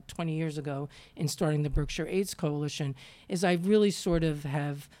about 20 years ago in starting the Berkshire AIDS Coalition, is I really sort of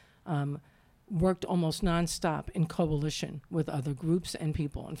have worked almost nonstop in coalition with other groups and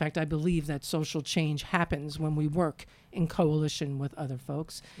people. In fact, I believe that social change happens when we work in coalition with other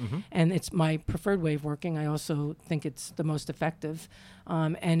folks. And it's my preferred way of working. I also think it's the most effective.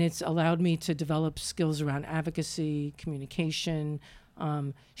 And it's allowed me to develop skills around advocacy, communication,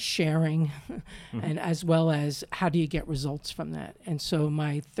 sharing, and as well as how do you get results from that. And so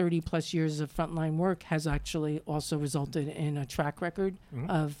my 30 plus years of frontline work has actually also resulted in a track record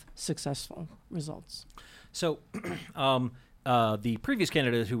of successful results. So the previous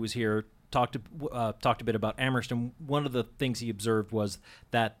candidate who was here talked a bit about Amherst, and one of the things he observed was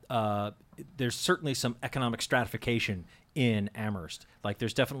that there's certainly some economic stratification in Amherst. Like,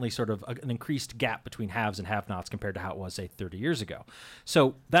 there's definitely sort of an increased gap between haves and have-nots compared to how it was, say, 30 years ago.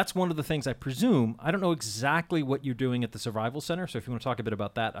 So that's one of the things I presume. I don't know exactly what you're doing at the Survival Center, so if you want to talk a bit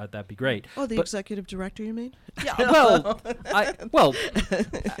about that, that'd be great. Oh, the executive director, you mean? Yeah,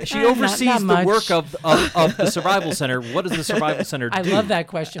 she oversees the work of the Survival Center. What does the Survival Center do? I love that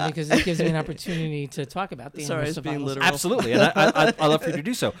question because it gives me an opportunity to talk about the Sorry, I was Survival being Center. literal. Absolutely, and I love for you to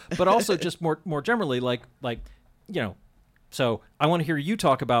do so. But also just more generally, like you know. So I want to hear you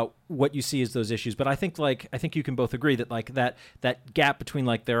talk about what you see as those issues, but I think you can both agree that that gap between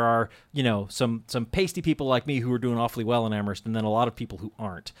there are some pasty people like me who are doing awfully well in Amherst, and then a lot of people who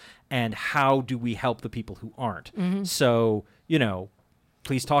aren't, and how do we help the people who aren't? So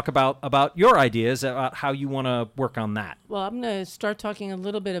please talk about your ideas about how you want to work on that. Well, I'm going to start talking a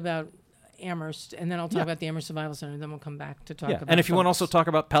little bit about Amherst, and then I'll talk Yeah. about the Amherst Survival Center, and then we'll come back to talk Yeah, about and if you want to folks. also talk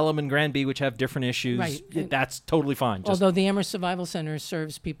about Pelham and Granby, which have different issues, Right. that's totally fine. Just, Although the Amherst Survival Center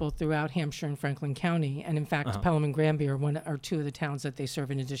serves people throughout Hampshire and Franklin County, and in fact, Uh-huh. Pelham and Granby are one or two of the towns that they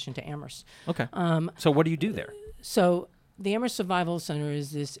serve in addition to Amherst. okay. So what do you do there? So the Amherst Survival Center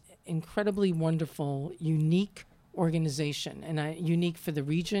is this incredibly wonderful, unique organization, and unique for the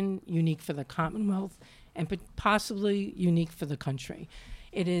region, unique for the Commonwealth, and possibly unique for the country.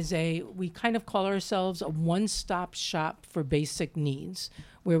 It is we kind of call ourselves a one-stop shop for basic needs,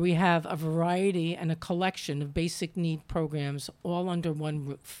 where we have a variety and a collection of basic need programs all under one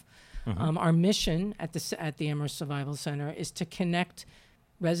roof. Our mission at the Amherst Survival Center is to connect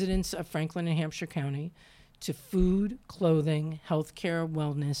residents of Franklin and Hampshire County to food, clothing, healthcare,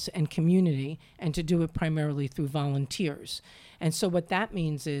 wellness, and community, and to do it primarily through volunteers. And so what that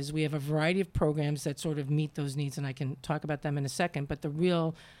means is we have a variety of programs that sort of meet those needs, and I can talk about them in a second, but the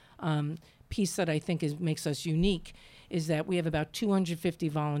real piece that I think makes us unique is that we have about 250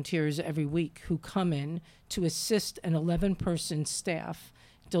 volunteers every week who come in to assist an 11-person staff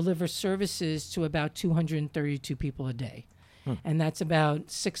deliver services to about 232 people a day. And that's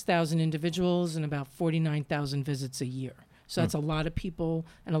about 6,000 individuals and about 49,000 visits a year. So that's a lot of people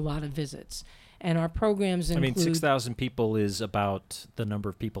and a lot of visits. And our programs include... 6,000 people is about the number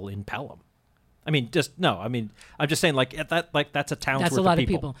of people in Pelham. I'm just saying, that's a town's That's worth a lot of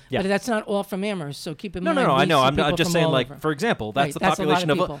people. Yeah. But that's not all from Amherst, so keep in mind. No, I know. see I'm people just from all saying, over. for example, that's Right, the that's a lot population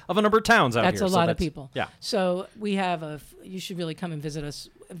people. of a number of towns out That's here. a lot of people. Yeah. So we have you should really come and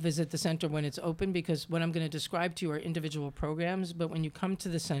visit the center when it's open, because what I'm going to describe to you are individual programs, but when you come to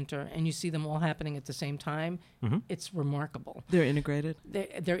the center and you see them all happening at the same time, it's remarkable. They're integrated?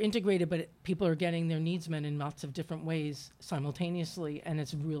 They're integrated, but people are getting their needs met in lots of different ways simultaneously, and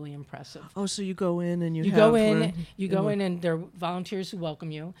it's really impressive. Oh, so you go in and you go in and there are volunteers who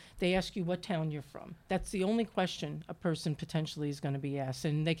welcome you. They ask you what town you're from. That's the only question a person potentially is going to be asked,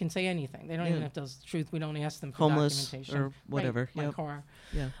 and they can say anything. They don't even have to tell us the truth. We don't ask them for Homeless documentation or whatever. Right, my Yep. car.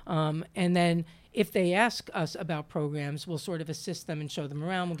 Yeah. And then if they ask us about programs, we'll sort of assist them and show them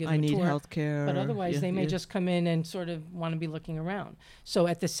around. We'll give them a tour. I need healthcare. But otherwise, they may just come in and sort of want to be looking around. So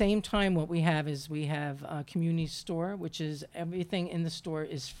at the same time, what we have is we have a community store, which is everything in the store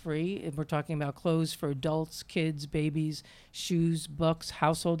is free. We're talking about clothes for adults, kids, babies, shoes, books,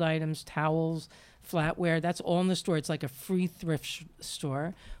 household items, towels, flatware. That's all in the store. It's like a free thrift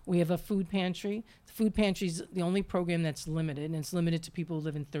store. We have a food pantry. The food pantry is the only program that's limited, and it's limited to people who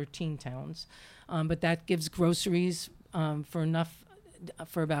live in 13 towns. But that gives groceries for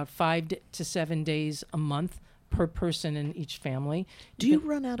about 5 to 7 days a month per person in each family. Do you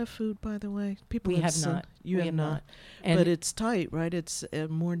run out of food, by the way? People We have said- not. You We have have not. not. And But it's tight, right? It's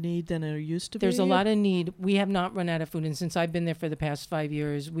more need than there used to be. There's a lot of need. We have not run out of food, and since I've been there for the past 5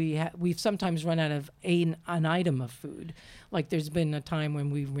 years, we've sometimes run out of an item of food. Like there's been a time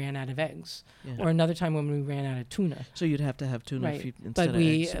when we ran out of eggs, or another time when we ran out of tuna. So you'd have to have tuna right? if you, instead of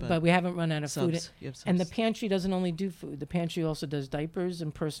eggs. But we haven't run out of food. subs. You have And the subs. pantry doesn't only do food. The pantry also does diapers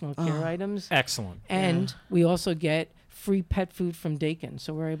and personal care items. Excellent. And we also get free pet food from Dakin,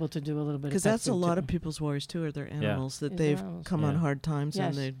 so we're able to do a little bit of Because pet that's a food lot too. of people's worries too, are their animals that Is they've animals. come on Yeah. hard times Yes.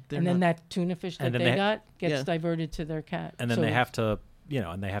 and they're and then not. that tuna fish that And then they they- got gets Yeah. diverted to their cat. And then So they have to,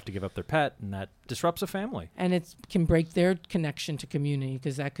 and they have to give up their pet, and that disrupts a family. and it can break their connection to community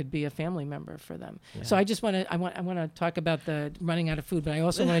because that could be a family member for them. So I just want to talk about the running out of food, but I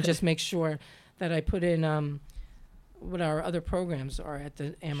also want to just make sure that I put in what our other programs are at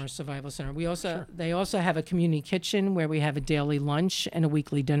the Amherst Survival Center. They also have a community kitchen where we have a daily lunch and a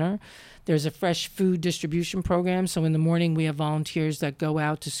weekly dinner. There's a fresh food distribution program. So in the morning, we have volunteers that go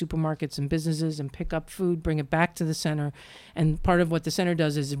out to supermarkets and businesses and pick up food, bring it back to the center. And part of what the center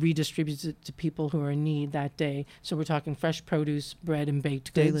does is it redistributes it to people who are in need that day. So we're talking fresh produce, bread, and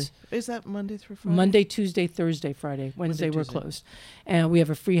baked daily. goods. Is that Monday through Friday? Monday, Tuesday, Thursday, Friday. Wednesday, we're Tuesday. closed. And we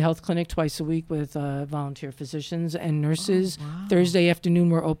have a free health clinic twice a week with volunteer physicians and nurses. Thursday afternoon,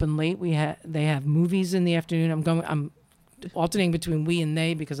 we're open late. They have movies in the afternoon. I'm alternating between we and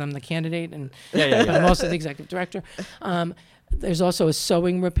they because I'm the candidate and but I'm also the executive director. There's also a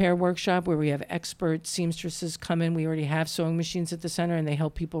sewing repair workshop where we have expert seamstresses come in. We already have sewing machines at the center, and they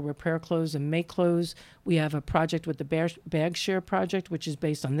help people repair clothes and make clothes. We have a project with the Bag Share Project, which is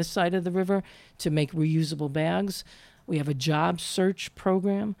based on this side of the river, to make reusable bags. We have a job search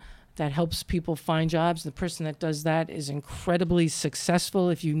program that helps people find jobs. The person that does that is incredibly successful.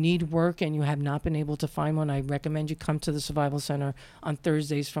 If you need work and you have not been able to find one, I recommend you come to the Survival Center on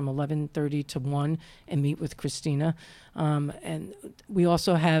Thursdays from 11:30 to 1 and meet with Christina. And we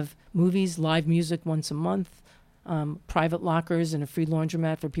also have movies, live music once a month. private lockers and a free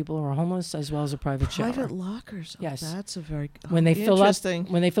laundromat for people who are homeless, as well as a private shower. Private lockers. Oh, Yes. That's a very When they fill up, interesting.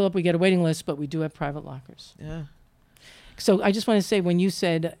 we get a waiting list, but we do have private lockers. Yeah. So I just want to say, when you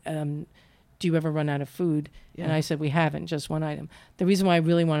said, do you ever run out of food? And Yeah. I said, we haven't, just one item. The reason why I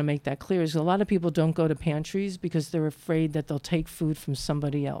really want to make that clear is a lot of people don't go to pantries because they're afraid that they'll take food from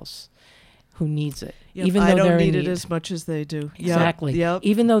somebody else who needs it. Yep, Even though I don't they're need in it need. as much as they do. Exactly. Yep.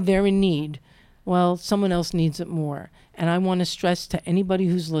 Even though they're in need, well, someone else needs it more. And I want to stress to anybody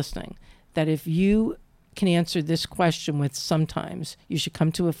who's listening that if you can answer this question with sometimes, you should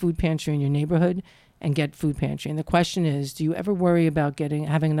come to a food pantry in your neighborhood and get food pantry. And the question is, do you ever worry about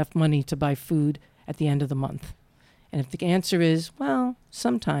having enough money to buy food at the end of the month? And if the answer is, well,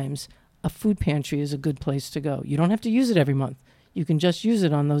 sometimes, a food pantry is a good place to go. You don't have to use it every month. You can just use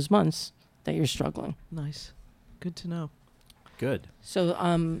it on those months that you're struggling. Nice. Good to know. Good. So,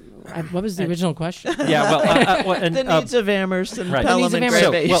 what was the original question? Yeah, well, and, the needs of Amherst and right. Pelham and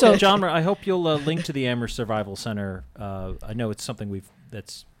Great Bay. So, John, I hope you'll link to the Amherst Survival Center. I know it's something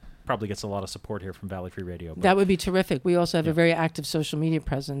that's probably gets a lot of support here from Valley Free Radio. That would be terrific. We also have a very active social media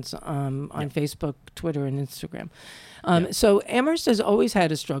presence on Facebook, Twitter, and Instagram. So Amherst has always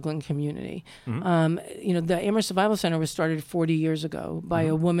had a struggling community. Mm-hmm. The Amherst Survival Center was started 40 years ago by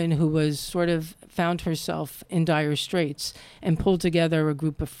a woman who was sort of found herself in dire straits and pulled together a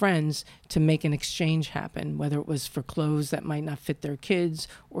group of friends to make an exchange happen, whether it was for clothes that might not fit their kids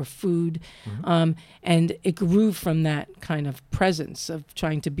or food. Mm-hmm. And it grew from that kind of presence of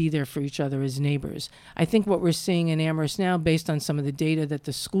trying to be there for each other as neighbors. I think what we're seeing in Amherst now, based on some of the data that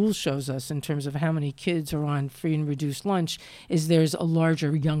the school shows us in terms of how many kids are on free and reduced lunch, is there's a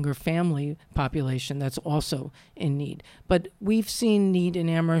larger, younger family population that's also in need. But we've seen need in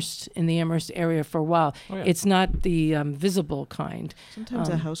the Amherst area for a while. Oh, yeah. It's not the visible kind. Sometimes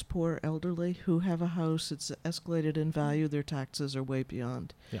a house poor elderly who have a house, it's escalated in value, their taxes are way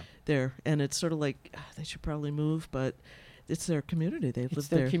beyond there. And it's sort of like, they should probably move, but it's their community. They live there. It's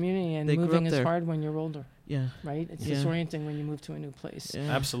their community, and moving is hard when you're older. Yeah. Right? It's disorienting when you move to a new place. Yeah.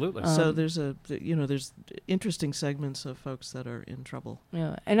 Absolutely. So there's there's interesting segments of folks that are in trouble.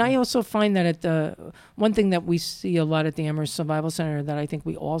 Yeah. And I also find that one thing that we see a lot at the Amherst Survival Center that I think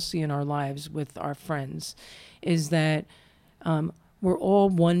we all see in our lives with our friends is that we're all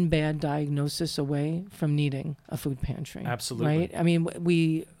one bad diagnosis away from needing a food pantry. Absolutely. Right? I mean,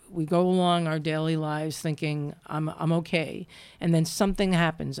 we go along our daily lives thinking I'm okay, and then something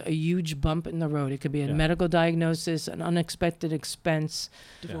happens, a huge bump in the road. It could be a medical diagnosis, an unexpected expense,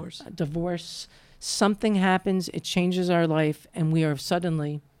 divorce. Something happens, it changes our life, and we are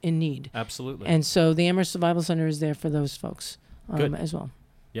suddenly in need. Absolutely. And so the Amherst Survival Center is there for those folks as well.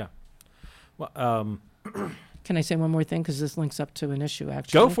 Yeah. Well, can I say one more thing? Because this links up to an issue,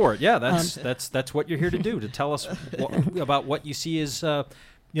 actually. Go for it. Yeah, that's what you're here to do, to tell us about what you see as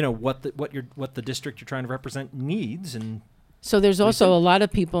what the district you're trying to represent needs. And so there's also a lot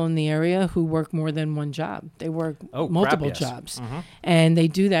of people in the area who work more than one job. They work multiple jobs. Mm-hmm. And they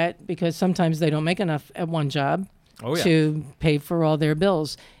do that because sometimes they don't make enough at one job to pay for all their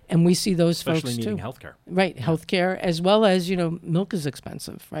bills. And we see those folks too. Especially needing healthcare. Right, healthcare, as well as, milk is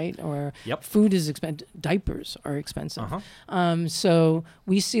expensive, right? Or food is expensive. Diapers are expensive. Uh-huh. So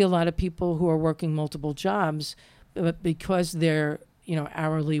we see a lot of people who are working multiple jobs, but because they're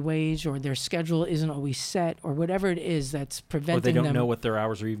hourly wage or their schedule isn't always set or whatever it is that's preventing them. Or they don't know what their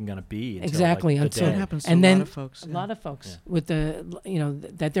hours are even going to be. Exactly. Until it happens to a lot of folks. A lot of folks with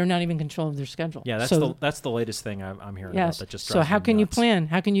that they're not even in control of their schedule. Yeah, that's the latest thing I'm hearing about. That just so how can you plan?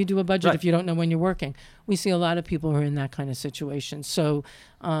 How can you do a budget if you don't know when you're working? We see a lot of people who are in that kind of situation. So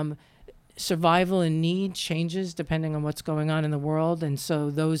survival and need changes depending on what's going on in the world. And so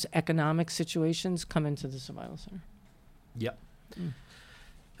those economic situations come into the Survival Center. Yep.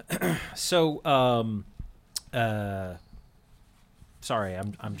 So, sorry,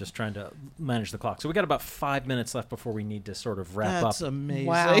 I'm just trying to manage the clock. So we got about 5 minutes left before we need to sort of wrap up. That's amazing.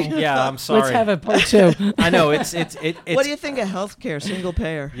 Wow. Yeah, I'm sorry. Let's have a part two. I know it's. What do you think of healthcare, single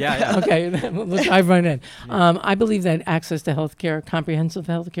payer? Yeah. Okay, let's dive right in. I believe that access to healthcare, comprehensive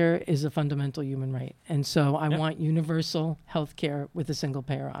healthcare, is a fundamental human right, and so I want universal healthcare with a single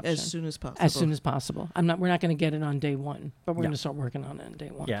payer option as soon as possible. As soon as possible. We're not going to get it on day one, but we're going to start working on it on day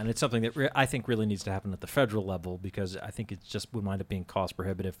one. Yeah, and it's something that I think really needs to happen at the federal level because I think it just would wind up being cost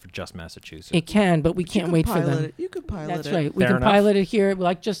prohibitive for just Massachusetts. It can, but we can't wait for them. You could pilot That's it. right. We Fair can enough. pilot it here,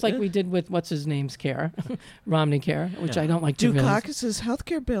 just like we did with what's his name's care, Romney Care, which I don't like to really. Dukakis's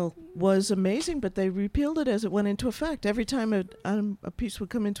healthcare bill was amazing, but they repealed it as it went into effect. Every time a piece would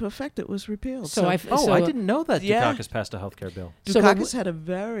come into effect, it was repealed. I didn't know that Dukakis passed a healthcare bill. Dukakis had a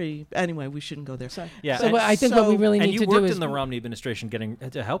very... Anyway, we shouldn't go there. Yeah. So I think what we really need to do is... And you worked in the Romney administration getting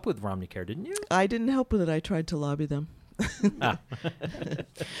to help with Romney Care, didn't you? I didn't help with it. I tried to lobby them. But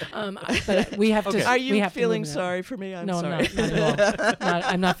we have to. Are you we have feeling to move sorry for me? I'm no, sorry. not at all.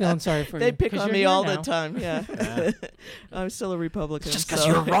 I'm not feeling sorry for you. They pick 'cause on you're me here all now. the time. Yeah, I'm still a Republican. Just because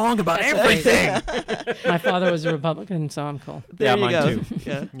you're wrong about everything. My father was a Republican, so I'm cool. There you mine go.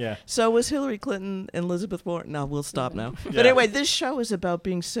 too. Yeah. So was Hillary Clinton and Elizabeth Warren. No, we'll stop now. Yeah. But anyway, this show is about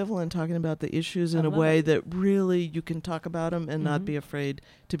being civil and talking about the issues in a way that really you can talk about them and not be afraid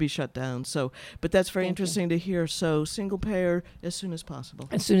to be shut down. So, but that's very interesting to hear. So single payer as soon as possible.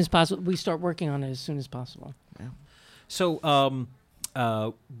 As soon as possible. We start working on it as soon as possible. Yeah. So,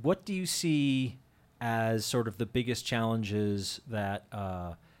 what do you see as sort of the biggest challenges that,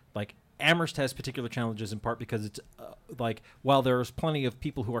 like, Amherst has particular challenges in part because it's, while there's plenty of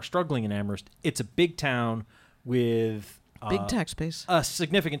people who are struggling in Amherst, it's a big town with... big tax base. A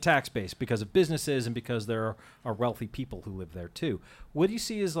significant tax base because of businesses and because there are wealthy people who live there, too. What do you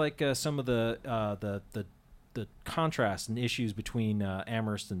see as, some of the contrast and issues between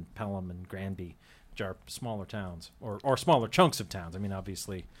Amherst and Pelham and Granby, which are smaller towns or smaller chunks of towns? I mean,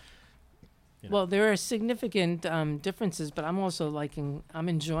 obviously. Well, there are significant differences, but I'm also I'm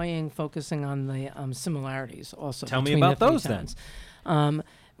enjoying focusing on the similarities also. Tell me between about the three those towns. then.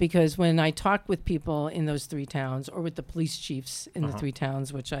 Because when I talk with people in those three towns or with the police chiefs in the three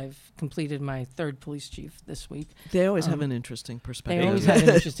towns, which I've completed my third police chief this week. They always have an interesting perspective. They always have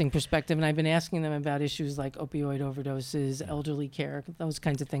an interesting perspective. And I've been asking them about issues like opioid overdoses, elderly care, those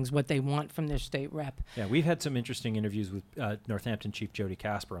kinds of things, what they want from their state rep. Yeah, we've had some interesting interviews with Northampton Chief Jody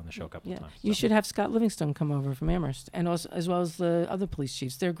Casper on the show a couple of times. You should have Scott Livingstone come over from Amherst, and also, as well as the other police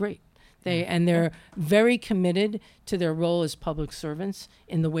chiefs. They're great. They're very committed to their role as public servants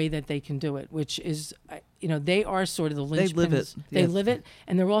in the way that they can do it, which is, they are sort of the linchpins. They live it. They live it,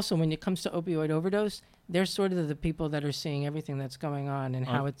 and they're also, when it comes to opioid overdose, they're sort of the people that are seeing everything that's going on and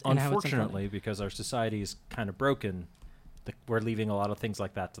how it's unfortunately, because our society is kind of broken. We're leaving a lot of things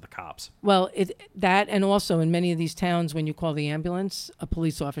like that to the cops. Well, that and also in many of these towns, when you call the ambulance, a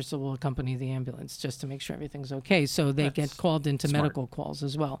police officer will accompany the ambulance just to make sure everything's okay. So they get called into smart. medical calls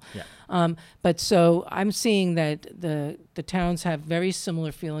as well. Yeah. But so I'm seeing that the towns have very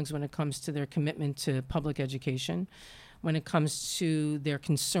similar feelings when it comes to their commitment to public education, when it comes to their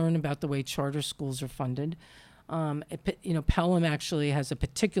concern about the way charter schools are funded. Pelham actually has a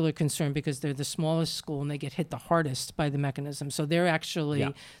particular concern because they're the smallest school and they get hit the hardest by the mechanism. So they're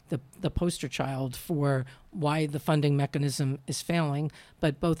actually the poster child for why the funding mechanism is failing.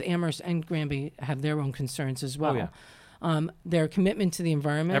 But both Amherst and Granby have their own concerns as well. Oh, yeah. Their commitment to the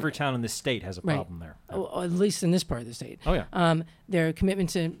environment. Every town in this state has a problem there. At least in this part of the state. Oh, yeah. Their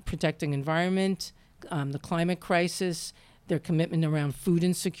commitment to protecting environment, the climate crisis, their commitment around food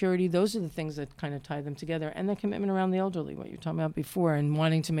insecurity, those are the things that kind of tie them together. And their commitment around the elderly, what you were talking about before, and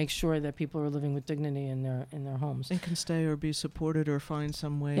wanting to make sure that people are living with dignity in their homes. And can stay or be supported or find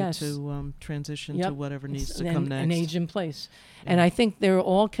some way to transition to whatever needs to come next. And age in place. Yeah. And I think they're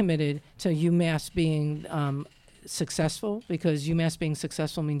all committed to UMass being successful, because UMass being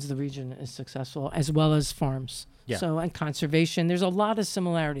successful means the region is successful, as well as farms. Yeah. So, and conservation. There's a lot of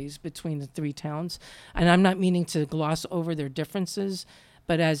similarities between the three towns. And I'm not meaning to gloss over their differences,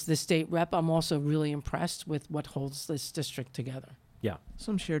 but as the state rep, I'm also really impressed with what holds this district together. Yeah.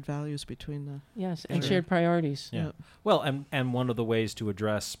 Some shared values between the... Yes, and shared priorities. Yeah. Well, and one of the ways to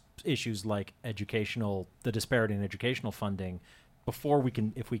address issues like the disparity in educational funding,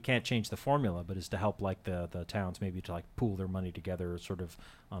 if we can't change the formula, but is to help the towns maybe to pool their money together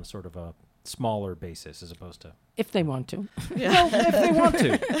on sort of a smaller basis as opposed to... If they want to. Yeah. Well, if they want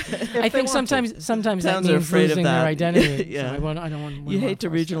to. I think sometimes that means losing their identity. Yeah. So I don't want... You hate to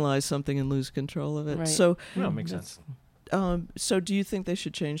regionalize something and lose control of it. Right. So, makes sense. So do you think they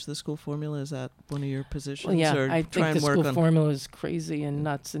should change the school formula? Is that one of your positions? Well, yeah, or I try think and the work school on formula is crazy and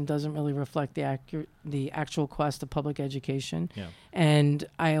nuts and doesn't really reflect the actual cost of public education. Yeah. And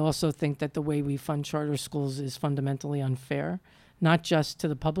I also think that the way we fund charter schools is fundamentally unfair, not just to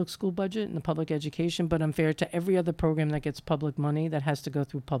the public school budget and the public education, but unfair to every other program that gets public money that has to go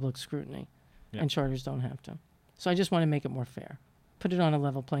through public scrutiny. Yeah. And charters don't have to. So I just want to make it more fair, put it on a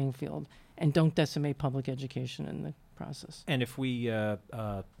level playing field, and don't decimate public education in the process. And if we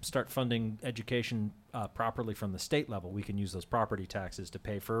start funding education properly from the state level, we can use those property taxes to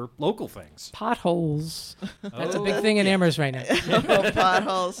pay for local things. Potholes. That's a big thing in Amherst right now.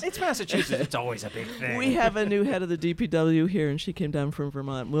 Potholes. It's Massachusetts. It's always a big thing. We have a new head of the DPW here, and she came down from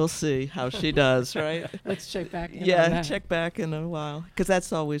Vermont. We'll see how she does, right? Let's check back in on Yeah, that. check back in a while. Because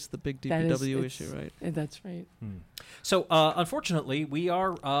that's always the big DPW issue, right? That's right. So, unfortunately, we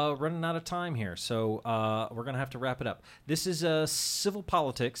are running out of time here, so we're going to have to wrap it up. This is Civil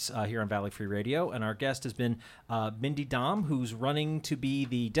Politics here on Valley Free Radio, and our guest has been Mindy Domb, who's running to be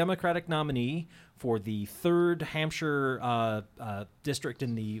the Democratic nominee for the 3rd Hampshire district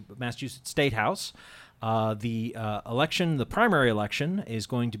in the Massachusetts State House. The primary election, is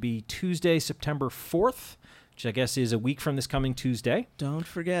going to be Tuesday, September 4th. Which I guess is a week from this coming Tuesday. Don't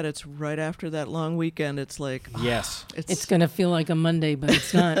forget, it's right after that long weekend. It's like... Yes. It's going to feel like a Monday, but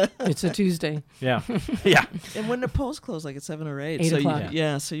it's not. It's a Tuesday. Yeah. Yeah. And when the polls close, like at 7 or 8. 8 so o'clock.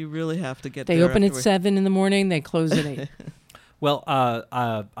 So you really have to get They there open at afterward. 7 in the morning. They close at 8. Well,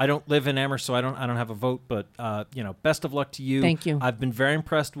 I don't live in Amherst, so I don't have a vote. But best of luck to you. Thank you. I've been very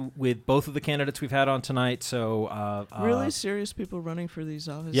impressed with both of the candidates we've had on tonight. So really serious people running for these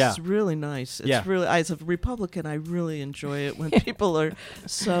offices. Yeah. It's really nice. It's Yeah. really, as a Republican, I really enjoy it when people are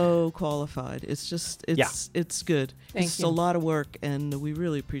so qualified. It's just, it's good. Thank It's you. a lot of work, and we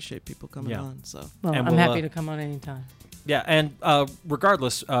really appreciate people coming Yeah. on. So Well, And I'm we'll, happy to come on anytime. Yeah, and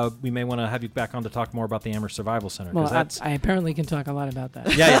regardless, we may want to have you back on to talk more about the Amherst Survival Center. Well, that's I apparently can talk a lot about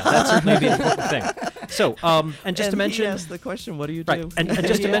that. yeah, that certainly be an important thing. So, and just to mention, he asked the question, what do you right, do? and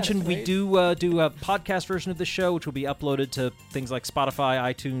just to Yes, mention, we right. do a podcast version of the show, which will be uploaded to things like Spotify,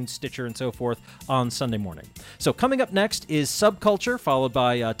 iTunes, Stitcher, and so forth on Sunday morning. So, coming up next is Subculture, followed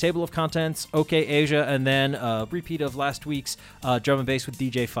by Table of Contents, OK Asia, and then a repeat of last week's Drum and Bass with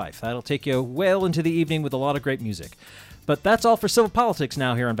DJ Fife. That'll take you well into the evening with a lot of great music. But that's all for Civil Politics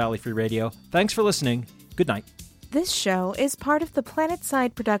now here on Valley Free Radio. Thanks for listening. Good night. This show is part of the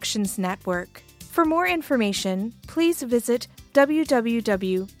PlanetSide Productions Network. For more information, please visit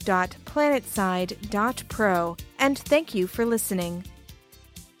www.planetside.pro, and thank you for listening.